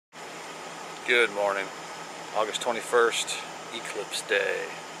Good morning, August 21st, Eclipse Day.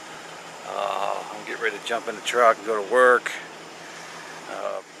 I'm getting ready to jump in the truck and go to work.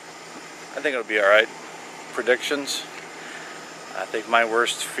 I think it'll be alright. Predictions. I think my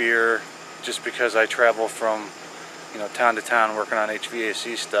worst fear, just because I travel from town to town working on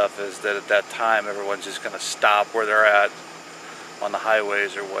HVAC stuff, is that at that time everyone's just going to stop where they're at on the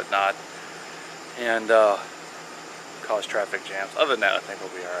highways or whatnot and cause traffic jams. Other than that, I think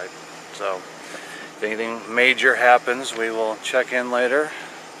we'll be alright. So if anything major happens, we will check in later.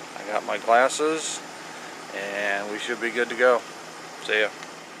 I got my glasses and we should be good to go. See ya.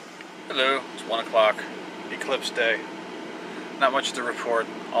 Hello, it's 1 o'clock, Eclipse Day. Not much to report,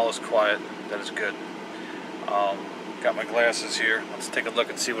 all is quiet, that is good. Got my glasses here. Let's take a look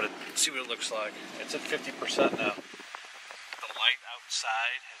and see what it looks like. It's at 50% now. The light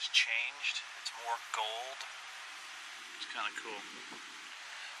outside has changed. It's more gold. It's kind of cool.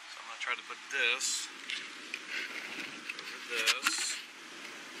 So I'm going to try to put this over this.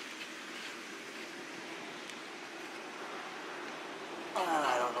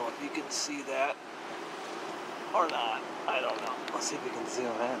 I don't know if you can see that or not. I don't know. Let's see if we can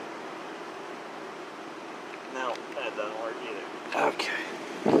zoom in. No, that doesn't work either. Okay.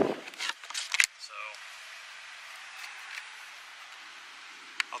 So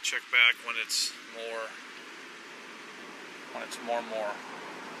I'll check back when it's more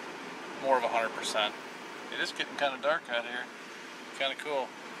of 100%. It is getting kind of dark out here. Kind of cool.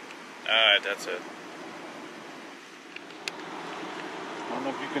 Alright, that's it. I don't know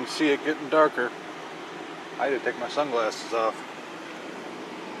if you can see it getting darker. I had to take my sunglasses off.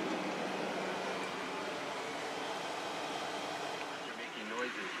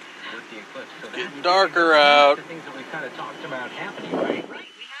 Getting darker out. The things that we kind of talked about happening, right? Right, we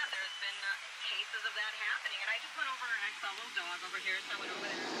have. There's been cases of that happening, and I just went over and I saw a little dog over here, so I went over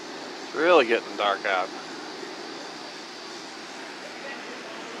there. It's really getting dark out.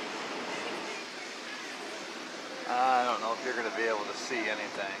 I don't know if you're going to be able to see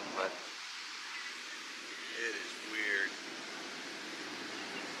anything, but it is weird.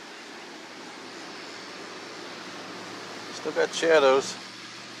 Still got shadows.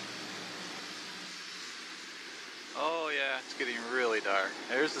 Oh yeah, it's getting really dark.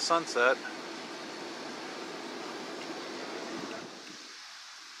 There's the sunset.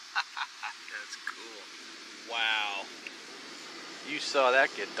 That's cool. Wow. You saw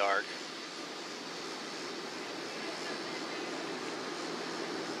that get dark.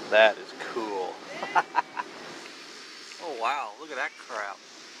 That is cool. Oh wow, look at that crap.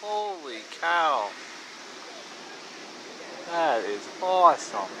 Holy cow. That is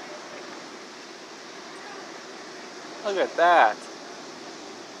awesome. Look at that.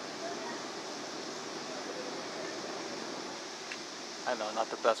 I know, not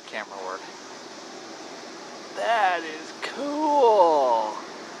the best camera work. That is cool.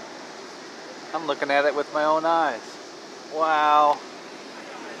 I'm looking at it with my own eyes. Wow.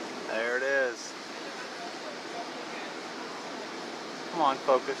 There it is. Come on,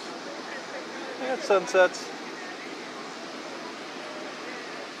 focus. I got sunsets.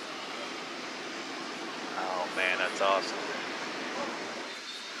 Oh man, that's awesome.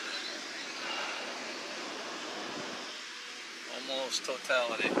 Almost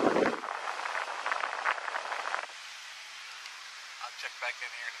totality.